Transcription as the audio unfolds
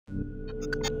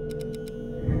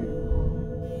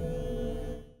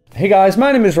Hey guys,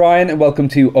 my name is Ryan and welcome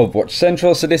to Overwatch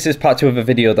Central. So this is part 2 of a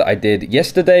video that I did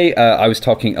yesterday. I was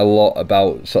talking a lot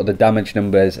about sort of the damage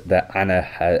numbers that Anna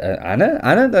had.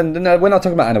 No, we're not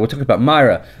talking about Anna, we're talking about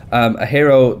MOIRA. A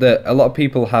hero that a lot of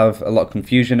people have a lot of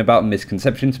confusion about and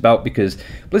misconceptions about, because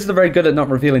Blizzard are very good at not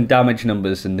revealing damage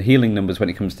numbers and the healing numbers when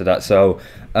it comes to that. So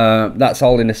that's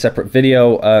all in a separate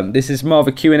video. This is more of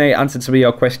a Q&A, answered some of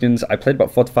your questions. I played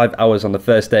about 4 to 5 hours on the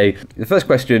first day. The first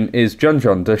question is,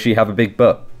 John, does she have a big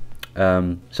butt?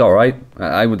 It's alright.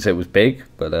 I wouldn't say it was big,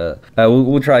 but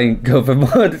we'll try and go for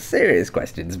more serious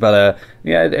questions. But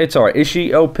yeah, it's alright. Is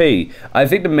she OP? I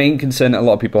think the main concern that a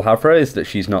lot of people have for her is that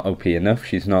she's not OP enough.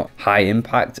 She's not high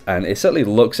impact, and it certainly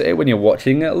looks at it when you're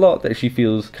watching it a lot that she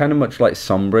feels kind of much like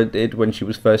Sombra did when she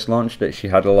was first launched, that she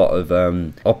had a lot of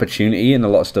opportunity and a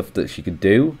lot of stuff that she could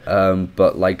do,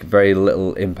 but like very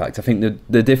little impact. I think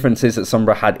the difference is that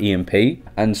Sombra had EMP,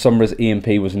 and Sombra's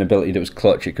EMP was an ability that was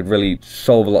clutch. It could really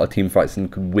solve a lot of team fights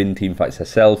and could win team fights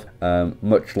herself,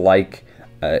 much like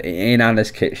in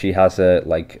Anna's kit. She has a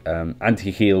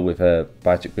anti-heal with her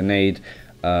biotic grenade.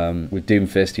 With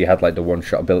Doomfist, he had like the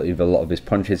one-shot ability with a lot of his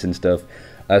punches and stuff.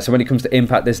 So when it comes to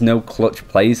impact, there's no clutch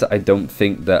plays that I don't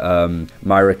think that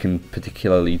MOIRA can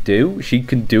particularly do. She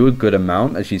can do a good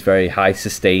amount, as she's very high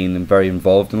sustain and very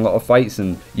involved in a lot of fights,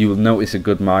 and you will notice a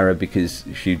good MOIRA because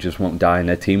she just won't die and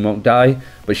her team won't die,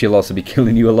 but she'll also be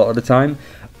killing you a lot of the time.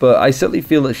 But I certainly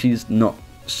feel that she's not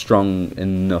strong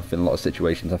enough in a lot of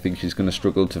situations. I think she's going to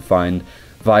struggle to find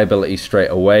viability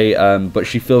straight away, but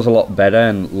she feels a lot better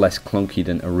and less clunky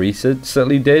than Orisa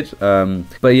certainly did.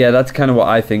 But yeah, that's kind of what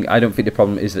I think. I don't think the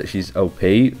problem is that she's OP.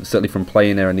 Certainly from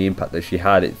playing her and the impact that she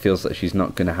had, it feels that she's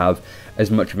not going to have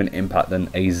as much of an impact than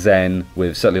a Zen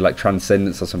with certainly like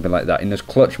Transcendence or something like that in those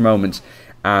clutch moments,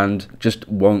 and just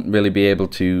won't really be able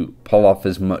to pull off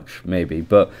as much, maybe.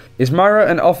 But is MOIRA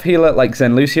an off healer like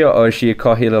Zen Lucio, or is she a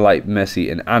core healer like Mercy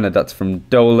and Anna? That's from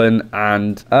Dolan,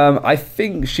 and I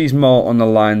think she's more on the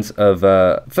lines of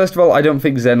first of all, I don't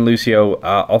think Zen Lucio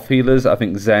are off healers. I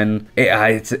think Zen,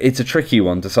 it's a tricky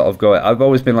one to sort of go at. I've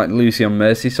always been like Lucio and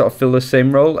Mercy sort of fill the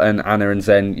same role, and Anna and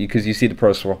Zen, because you see the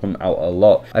pros swap them out a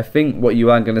lot. I think what you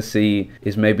are going to see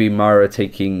is maybe MOIRA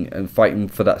taking and fighting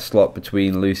for that slot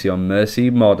between Lucio and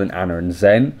Mercy more than Anna and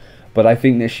Zen, but I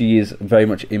think that she is very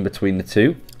much in between the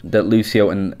two, that Lucio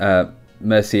and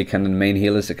Mercy are kind of the main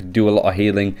healers that can do a lot of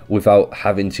healing without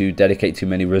having to dedicate too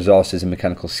many resources and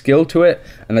mechanical skill to it.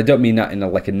 And I don't mean that in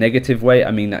a negative way.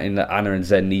 I mean that in that Anna and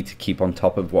Zen need to keep on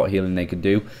top of what healing they can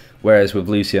do, whereas with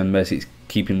Lucio and Mercy, it's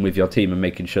keeping with your team and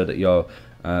making sure that you're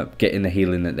getting the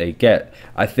healing that they get.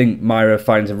 I think MOIRA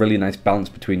finds a really nice balance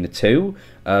between the two,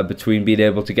 between being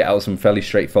able to get out some fairly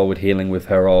straightforward healing with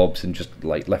her orbs and just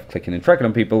like left clicking and tracking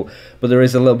on people, but there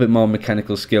is a little bit more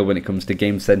mechanical skill when it comes to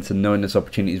game sense and knowing there's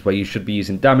opportunities where you should be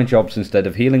using damage orbs instead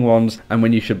of healing ones, and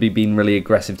when you should be being really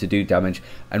aggressive to do damage,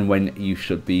 and when you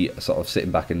should be sort of sitting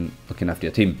back and looking after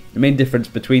your team. The main difference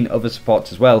between other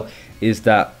supports as well is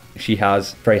that she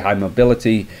has very high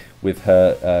mobility with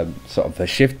her sort of her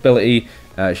shift ability.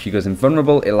 She goes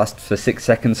invulnerable, it lasts for 6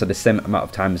 seconds, so the same amount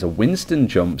of time as a Winston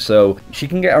jump, so she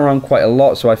can get around quite a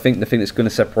lot. So I think the thing that's going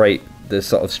to separate the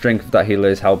sort of strength of that healer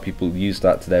is how people use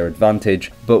that to their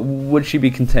advantage. But would she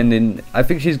be contending? I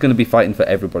think she's going to be fighting for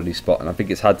everybody's spot, and I think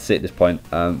it's hard to say at this point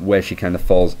where she kind of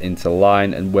falls into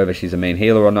line and whether she's a main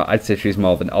healer or not. I'd say she's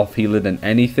more of an off healer than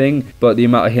anything, but the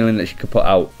amount of healing that she could put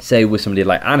out, say with somebody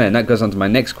like Anna, and that goes on to my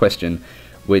next question,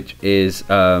 which is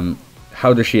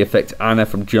how does she affect Anna,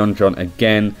 from John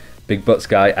again, big butts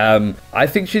guy. I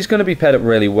think she's going to be paired up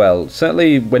really well.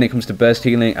 Certainly when it comes to burst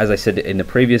healing, as I said in the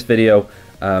previous video,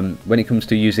 when it comes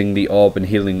to using the orb and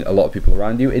healing a lot of people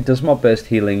around you, it does more burst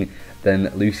healing than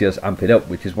Lucio's Amp It Up,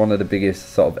 which is one of the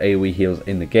biggest sort of AoE heals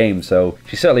in the game. So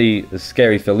she's certainly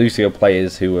scary for Lucio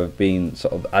players who have been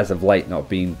sort of, as of late, not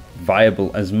been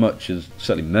viable as much as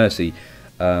certainly Mercy.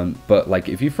 But like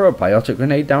if you throw a biotic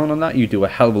grenade down on that, you do a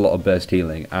hell of a lot of burst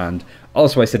healing. And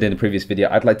also I said in the previous video,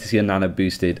 I'd like to see a nano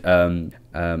boosted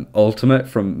ultimate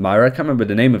from MOIRA. I can't remember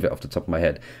the name of it off the top of my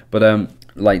head, but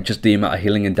like just the amount of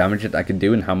healing and damage that I can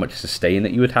do and how much sustain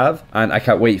that you would have. And I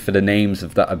can't wait for the names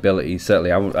of that ability.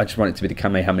 Certainly I just want it to be the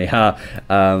Kamehameha.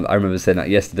 I remember saying that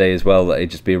yesterday as well, that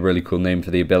it'd just be a really cool name for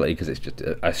the ability because it's just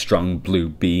a strong blue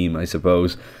beam, I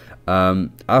suppose. Are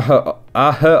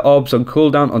her orbs on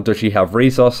cooldown, or does she have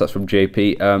resource? That's from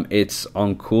JP. It's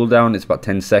on cooldown, it's about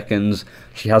 10 seconds.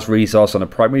 She has resource on a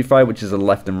primary fire, which is a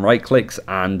left and right clicks,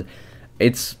 and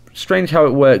it's strange how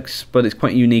it works, but it's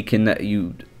quite unique in that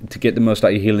to get the most out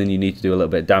of your healing, you need to do a little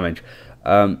bit of damage.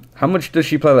 How much does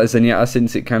she play like Zenyatta,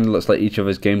 since it kind of looks like each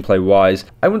other's gameplay-wise?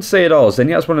 I wouldn't say at all.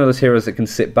 Zenyatta's one of those heroes that can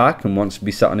sit back and wants to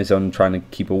be sat on his own, trying to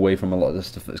keep away from a lot of the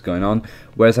stuff that's going on.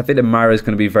 Whereas I think that MOIRA is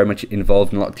going to be very much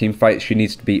involved in a lot of team fights. She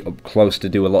needs to be up close to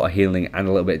do a lot of healing and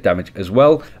a little bit of damage as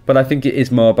well. But I think it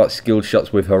is more about skilled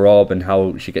shots with her orb and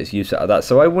how she gets use out of that.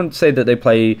 So I wouldn't say that they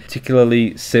play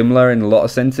particularly similar in a lot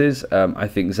of senses. I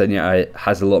think Zenyatta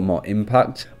has a lot more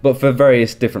impact, but for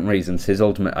various different reasons. His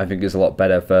ultimate, I think, is a lot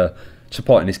better for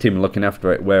supporting his team and looking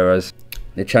after it, whereas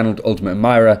the channeled ultimate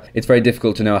MOIRA, it's very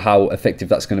difficult to know how effective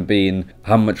that's going to be and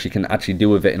how much you can actually do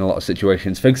with it in a lot of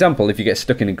situations. For example, if you get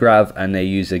stuck in a grav and they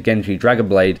use a Genji Dragon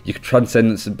Blade, you can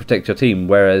transcendence and protect your team,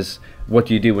 whereas what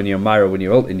do you do when you're MOIRA, when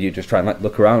you're ulting? You just try and like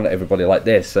look around at everybody like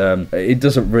this. It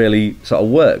doesn't really sort of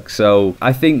work. So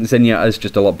I think Zenyatta is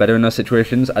just a lot better in those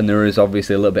situations, and there is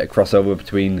obviously a little bit of crossover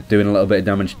between doing a little bit of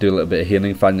damage, do a little bit of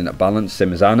healing, finding that balance,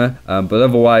 same as Ana. But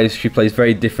otherwise, she plays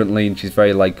very differently, and she's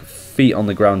very like feet on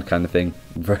the ground kind of thing,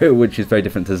 which is very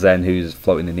different to Zen, who's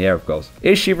floating in the air, of course.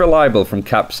 Is she reliable from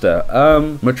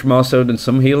Capster? Much more so than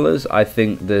some healers. I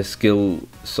think the skill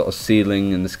sort of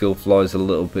ceiling and the skill floor is a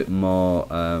little bit more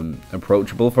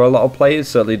approachable for a lot of players,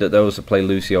 certainly that those that play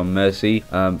Lucy or Mercy.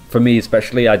 For me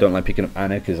especially, I don't like picking up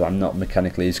Ana because I'm not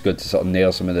mechanically as good to sort of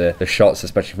nail some of the shots,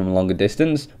 especially from a longer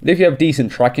distance. But if you have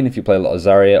decent tracking, if you play a lot of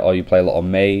Zarya or you play a lot of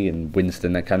Mei and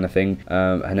Winston, that kind of thing,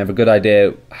 and have a good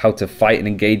idea how to fight and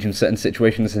engage in certain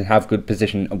situations and have good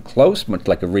position up close, much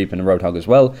like a Reap and a Roadhog as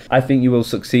well, I think you will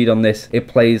succeed on this. It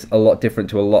plays a lot different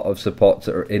to a lot of supports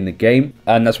that are in the game,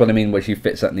 and that's what I mean where she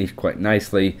fits that niche quite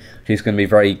nicely. She's going to be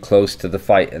very close to the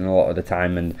fight in a lot of the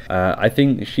time, and I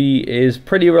think she is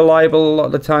pretty reliable a lot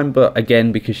of the time, but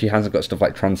again, because she hasn't got stuff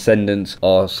like Transcendence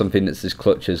or something that's as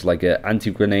clutch as like an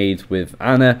anti-grenade with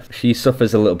Ana, she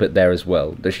suffers a little bit there as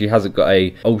well, that she hasn't got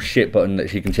a oh shit button that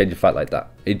she can change a fight like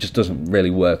that. It just doesn't really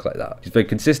work like that. She's very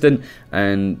consistent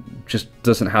and just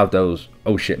doesn't have those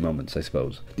oh shit moments, I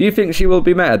suppose. Do you think she will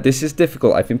be meta? This is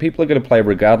difficult. I think people are going to play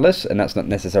regardless, and that's not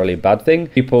necessarily a bad thing.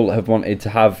 People have wanted to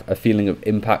have a feeling of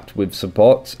impact with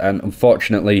supports, and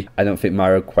unfortunately, I don't think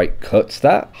MOIRA quite cuts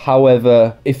that.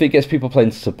 However, if it gets people playing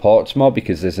supports more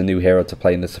because there's a new hero to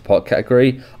play in the support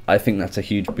category, I think that's a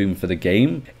huge boom for the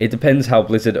game. It depends how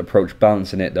Blizzard approach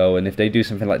balancing it though, and if they do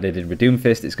something like they did with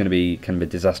Doomfist, it's going to be kind of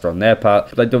a disaster on their part,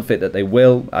 but I don't think that they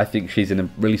will. I think she's in a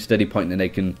really steady point and they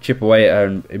can chip away at her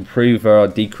and improve her or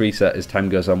decrease her as time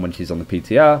goes on when she's on the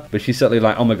PTR, but she's certainly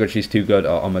like, oh my god, she's too good,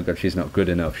 or oh my god, she's not good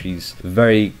enough. She's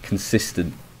very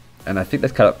consistent, and I think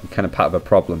that's kind of part of a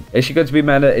problem. Is she going to be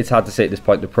meta? It's hard to say at this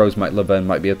point. The pros might love her and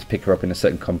might be able to pick her up in a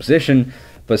certain composition,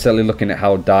 but certainly looking at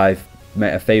how dive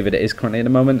meta favored it is currently at the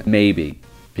moment, maybe,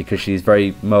 because she's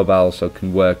very mobile, so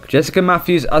can work. Jessica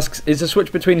Matthews asks, is the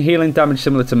switch between healing damage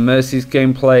similar to Mercy's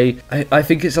gameplay? I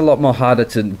think it's a lot more harder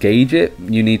to gauge it.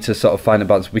 You need to sort of find a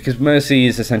balance, because Mercy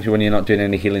is essentially when you're not doing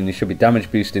any healing, you should be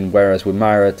damage boosting, whereas with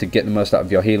MOIRA, to get the most out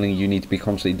of your healing, you need to be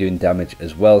constantly doing damage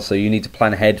as well. So you need to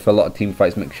plan ahead for a lot of team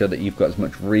fights, make sure that you've got as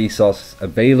much resource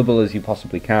available as you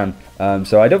possibly can.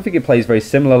 So I don't think it plays very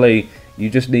similarly. You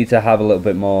just need to have a little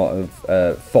bit more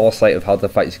of foresight of how the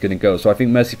fight is going to go. So I think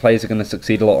Mercy players are going to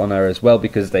succeed a lot on her as well,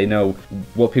 because they know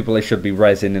what people they should be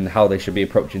rezzing and how they should be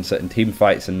approaching certain team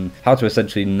fights and how to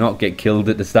essentially not get killed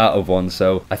at the start of one.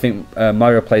 So I think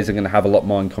MOIRA players are going to have a lot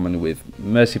more in common with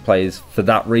Mercy players for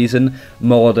that reason,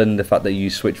 more than the fact that you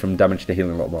switch from damage to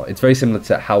healing a lot more. It's very similar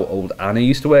to how old Ana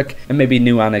used to work, and maybe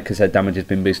new Ana because her damage has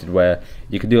been boosted, where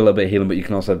you can do a little bit of healing, but you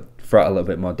can also throw out a little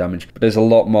bit more damage. But there's a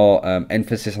lot more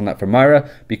emphasis on that for MOIRA,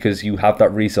 because you have that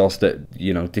resource that,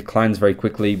 you know, declines very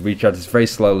quickly, recharges very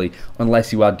slowly,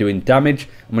 unless you are doing damage.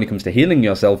 And when it comes to healing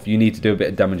yourself, you need to do a bit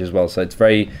of damage as well. So it's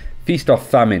very feast off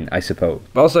famine, I suppose.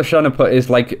 But also Shana put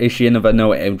is she another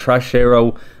no aim trash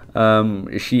hero?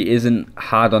 She isn't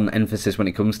hard on emphasis when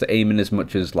it comes to aiming as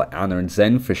much as like Ana and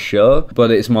Zen for sure,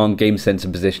 but it's more on game sense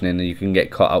and positioning, and you can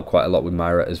get caught out quite a lot with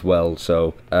MOIRA as well.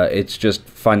 So it's just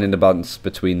finding the balance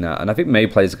between that, and I think Mei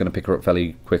players are going to pick her up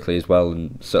fairly quickly as well,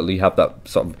 and certainly have that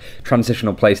sort of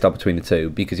transitional playstyle between the two,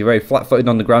 because you're very flat-footed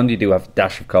on the ground. You do have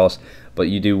dash, of course, but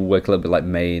you do work a little bit like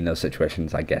Mei in those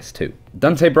situations, I guess, too.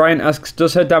 Dante Bryan asks,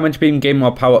 does her damage beam gain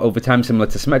more power over time similar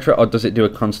to Symmetra, or does it do a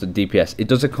constant DPS? It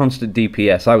does a constant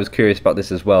DPS. I was curious about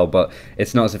this as well, but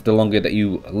it's not as if the longer that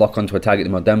you lock onto a target, the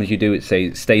more damage you do. It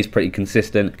stays pretty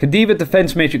consistent. Can Diva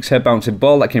defense matrix her bouncing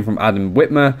ball? That came from Adam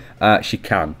Whitmer. She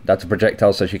can. That's a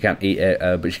projectile, so she can't eat it,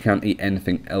 but she can't eat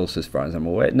anything else as far as I'm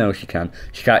aware. No, she can.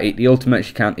 She can't eat the ultimate.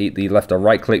 She can't eat the left or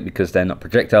right click because they're not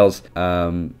projectiles.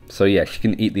 So yeah, she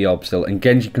can eat the orb still will, and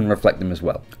Genji can reflect them as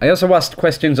well. I also asked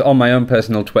questions on my own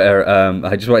personal Twitter.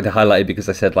 I just wanted to highlight it because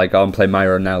I said, like, oh, I'm playing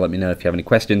MOIRA now, let me know if you have any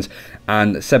questions.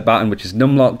 And Seb Batten, which is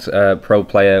Numlocked pro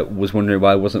player, was wondering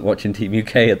why I wasn't watching Team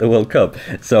UK at the World Cup.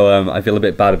 So I feel a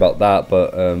bit bad about that,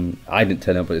 but I didn't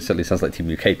turn up, but it certainly sounds like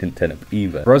Team UK didn't turn up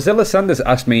either. Rosilla Sanders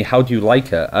asked me, how do you like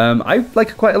her? I like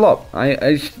her quite a lot.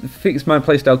 I fits my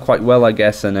playstyle quite well, I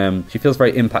guess, and she feels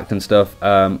very impact and stuff.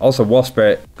 Also,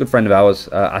 Waspert, good friend of ours,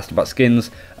 asked about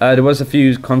skins. There was a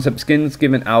few concept skins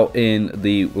given out in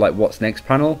the like what's next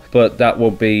panel, but that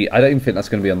will be, I don't even think that's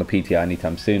going to be on the PTR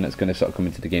anytime soon. That's going to sort of come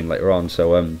into the game later on,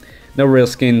 so no real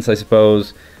skins, I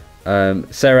suppose.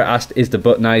 Sarah asked, is the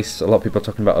butt nice? A lot of people are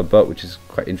talking about her butt, which is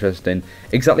quite interesting.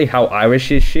 Exactly how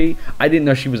Irish is she? I didn't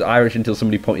know she was Irish until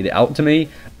somebody pointed it out to me,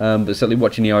 but certainly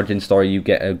watching the origin story you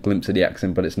get a glimpse of the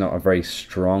accent, but it's not a very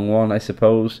strong one, I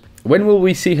suppose. When will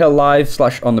we see her live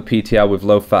 / on the PTR with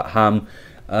Low Fat Ham?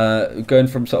 Going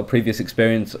from sort of previous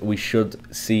experience, we should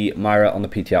see MOIRA on the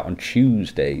PTR on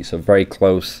Tuesday, so very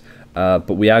close. But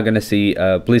we are going to see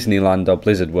Blizzcon or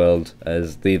Blizzard World,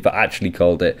 as they've actually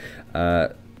called it,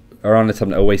 around the time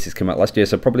that Oasis came out last year,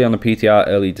 so probably on the PTR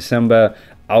early December,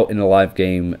 out in a live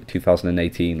game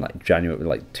 2018, like January,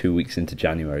 like 2 weeks into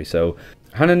January. So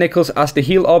Hannah Nichols asked, the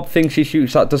heal orb thing she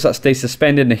shoots at, does that stay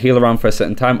suspended and heal around for a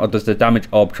certain time, or does the damage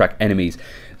orb track enemies?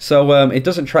 So it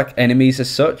doesn't track enemies as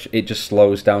such, it just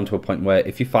slows down to a point where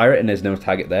if you fire it and there's no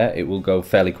target there, it will go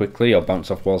fairly quickly or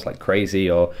bounce off walls like crazy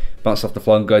or bounce off the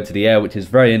floor and go into the air, which is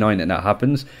very annoying that that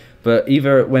happens. But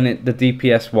either when the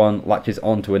DPS one latches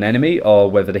onto an enemy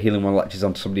or whether the healing one latches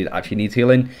onto somebody that actually needs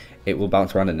healing, it will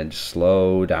bounce around and then just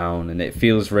slow down, and it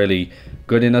feels really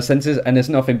good in those senses. And there's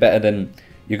nothing better than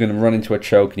you're going to run into a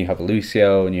choke and you have a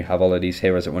Lucio and you have all of these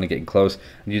heroes that want to get in close,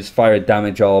 and you just fire a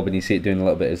damage orb and you see it doing a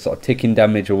little bit of sort of ticking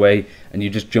damage away, and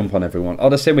you just jump on everyone. Or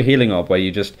the same with healing orb, where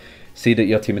you just see that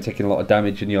your team are taking a lot of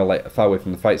damage and you're like far away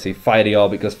from the fight, so you fire the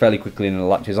orb, it goes fairly quickly and it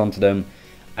latches onto them,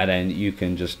 and then you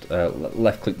can just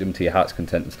left click them to your heart's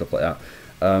content and stuff like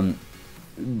that.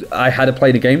 I had to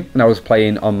play the game and I was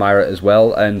playing on MOIRA as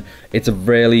well, and it's a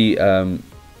really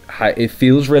it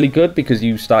feels really good because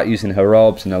you start using her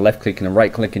orbs and a left click and a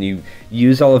right click, and you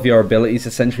use all of your abilities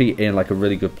essentially in like a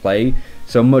really good play.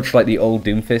 So much like the old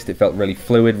Doomfist, it felt really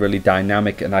fluid, really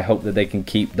dynamic, and I hope that they can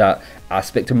keep that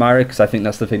aspect of MOIRA, because I think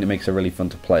that's the thing that makes her really fun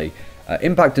to play.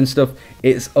 Impact and stuff,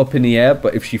 it's up in the air,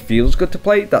 but if she feels good to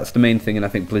play, that's the main thing, and I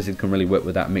think Blizzard can really work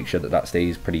with that and make sure that that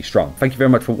stays pretty strong. Thank you very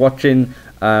much for watching.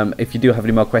 If you do have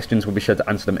any more questions, we'll be sure to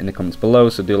answer them in the comments below,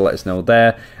 so do let us know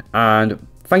there. And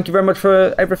thank you very much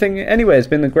for everything anyway. It's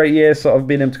been a great year, sort of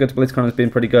being able to go to Blizzcon has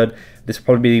been pretty good. This will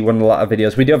probably be one of the latter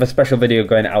videos. We do have a special video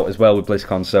going out as well with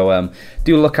Blizzcon, so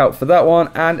do look out for that one,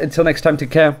 and until next time,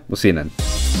 take care. We'll see you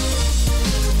then.